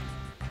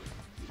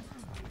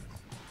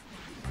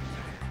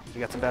 You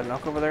got some bad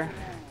milk over there?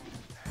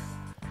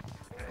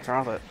 What's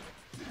wrong with it?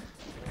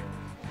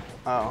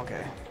 Oh,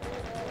 okay.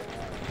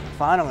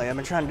 Finally, I've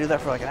been trying to do that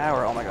for like an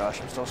hour. Oh my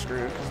gosh, I'm still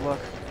screwed, because look.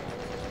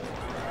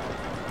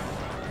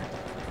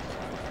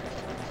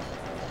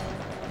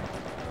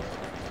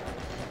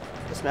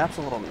 This map's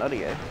a little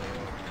nutty, eh?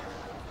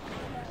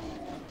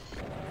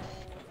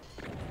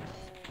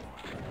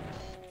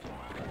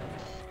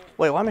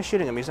 Wait, why am I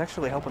shooting him? He's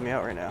actually helping me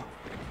out right now.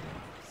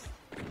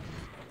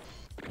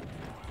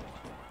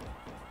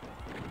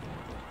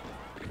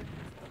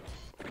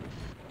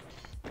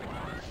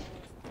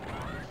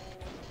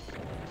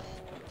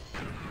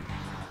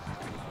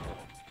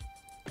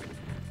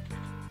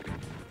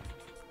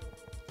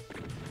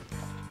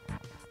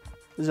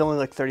 There's only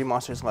like 30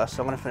 monsters left,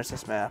 so I'm gonna finish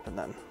this map and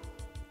then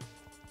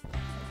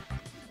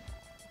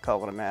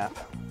call it a map.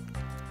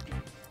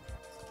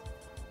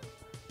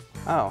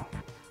 Oh.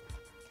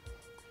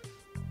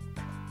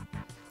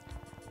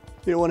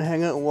 You don't want to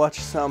hang out and watch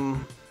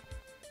some...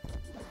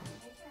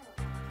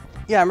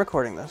 Yeah, I'm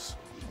recording this.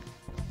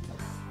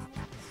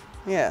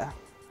 Yeah.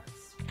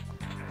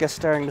 Guest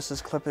starring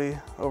Mrs.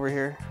 Clippy over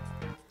here.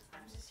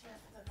 I'm just here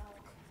for the milk,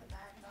 the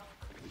bad milk.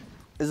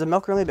 Is the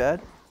milk really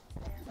bad?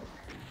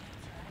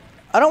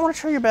 I don't want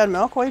to try your bad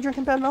milk. Why are you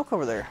drinking bad milk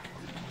over there?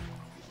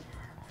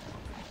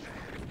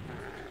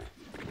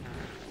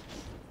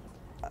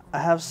 I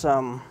have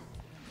some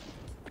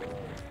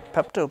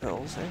Pepto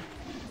pills, eh?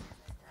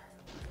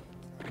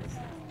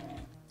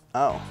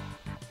 Oh.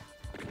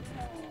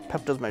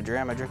 Pepto's my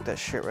jam. I drink that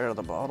shit right out of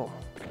the bottle.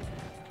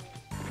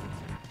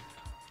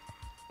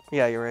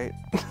 Yeah, you're right.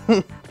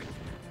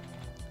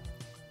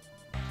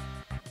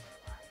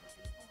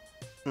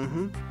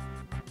 Mm-hmm.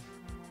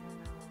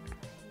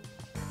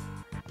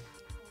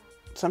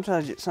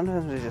 Sometimes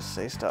they just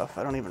say stuff.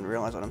 I don't even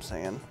realize what I'm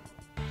saying.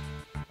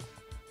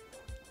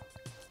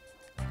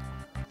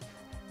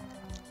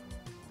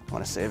 I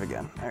want to save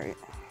again. Alright.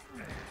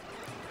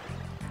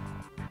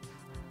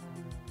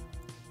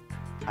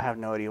 I have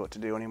no idea what to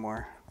do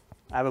anymore.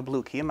 I have a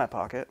blue key in my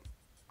pocket.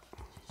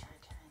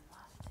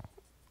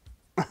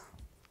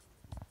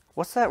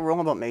 What's that rule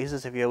about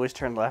mazes? If you always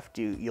turn left,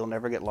 you'll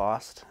never get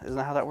lost. Isn't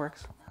that how that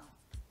works? No.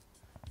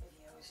 If you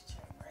always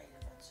turn right,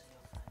 eventually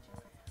you'll find your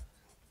way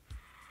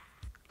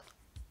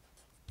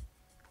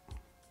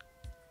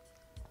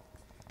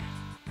out.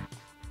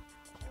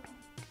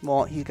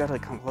 Well, he's got to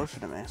come closer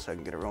to me so I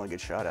can get a really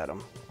good shot at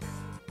him.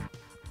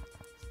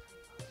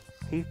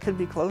 He could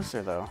be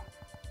closer, though.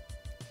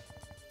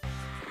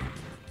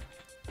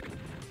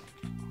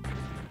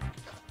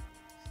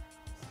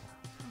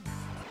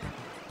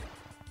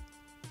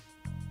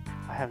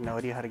 I have no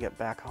idea how to get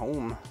back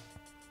home.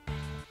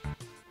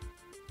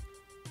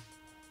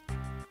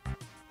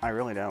 I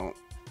really don't.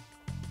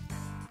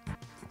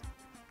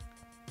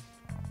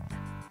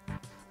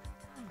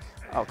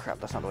 Oh crap,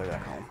 that's not the way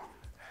back home.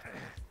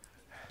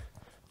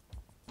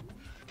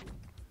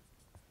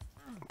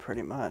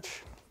 Pretty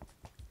much.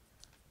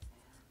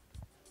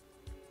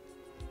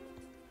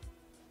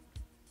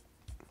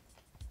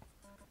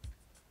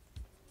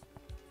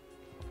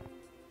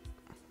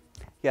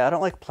 Yeah, I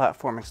don't like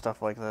platforming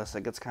stuff like this.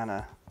 It gets kind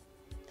of...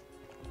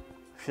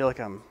 I feel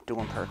like I'm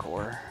doing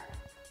parkour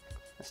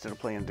instead of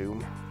playing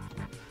Doom.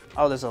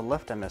 Oh, there's a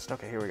lift I missed.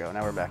 Okay, here we go.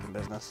 Now we're back in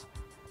business.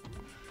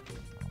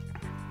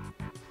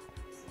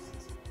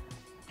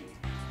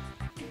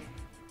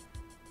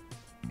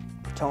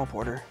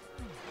 Teleporter.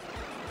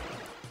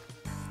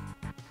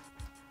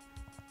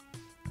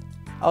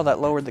 Oh,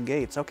 that lowered the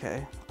gates.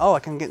 Okay. Oh,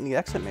 I can get in the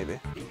exit maybe.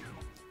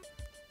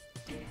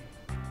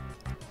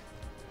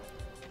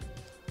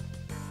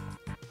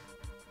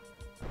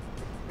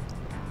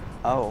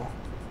 Oh,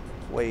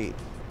 wait.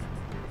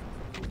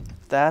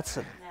 That's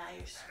a... Now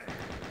you're screwed.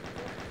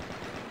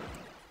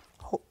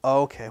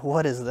 Oh, okay,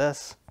 what is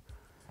this?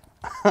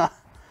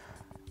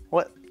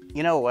 What?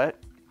 You know what?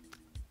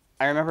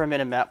 I remember I made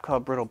a map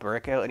called Brittle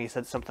Breakout, and he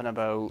said something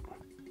about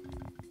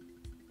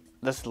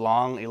this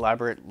long,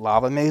 elaborate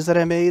lava maze that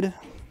I made.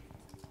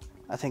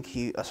 I think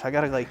so I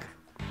gotta like,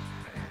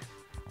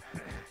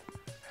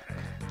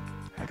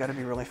 I gotta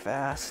be really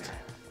fast.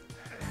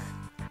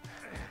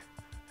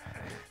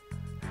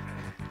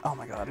 Oh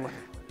my god, look.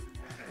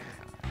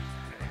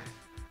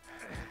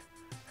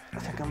 I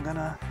think I'm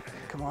gonna,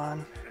 come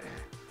on.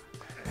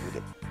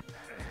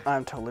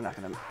 I'm totally not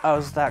gonna, I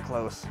was that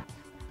close.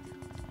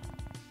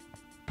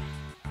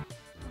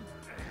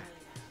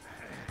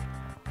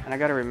 And I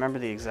gotta remember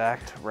the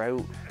exact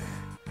route,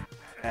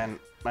 and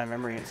my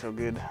memory ain't so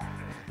good.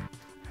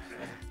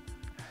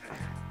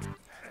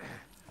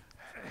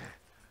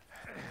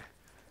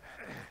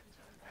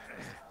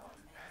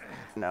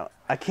 No,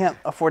 I can't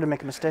afford to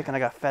make a mistake, and I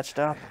got fetched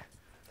up.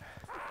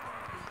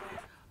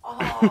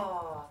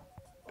 Oh,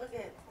 look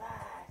at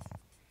that.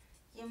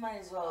 You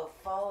might as well have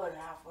fallen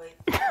halfway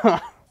through.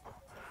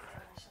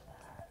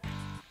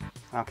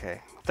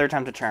 Okay, third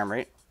time's a charm,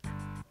 right?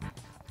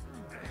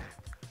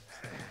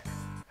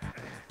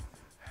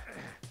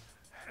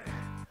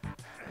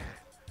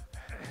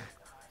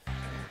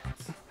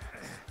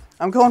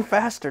 I'm going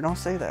faster, don't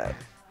say that.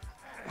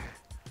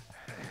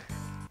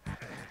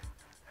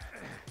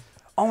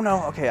 Oh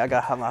no, okay, I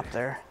got hung up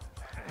there.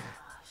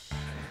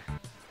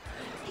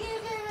 You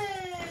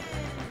did it!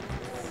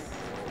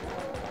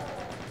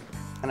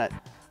 And I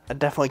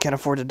definitely can't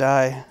afford to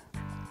die.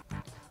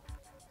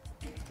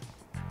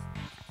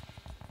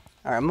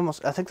 Alright, I'm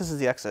almost, I think this is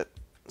the exit.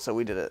 So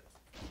we did it.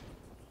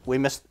 We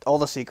missed all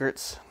the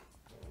secrets.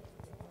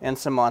 And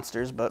some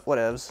monsters, but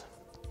whatevs.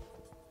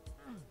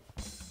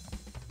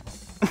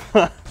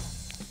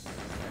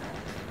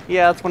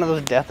 Yeah, it's one of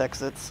those death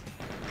exits.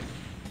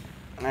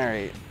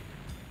 Alright.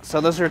 So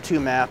those are two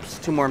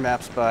more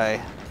maps by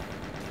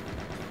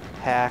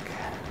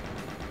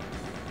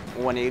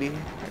HAK3180 or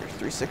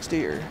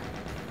 360 or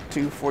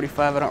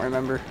 245, I don't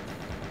remember.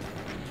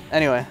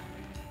 Anyway,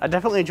 I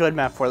definitely enjoyed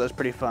map 4, that was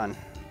pretty fun.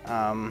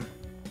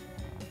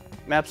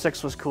 Map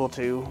 6 was cool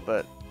too,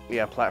 but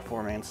yeah,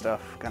 platforming and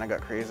stuff kind of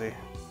got crazy.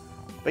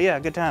 But yeah,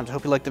 good times. I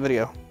hope you liked the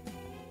video.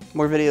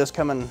 More videos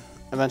coming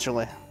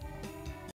eventually.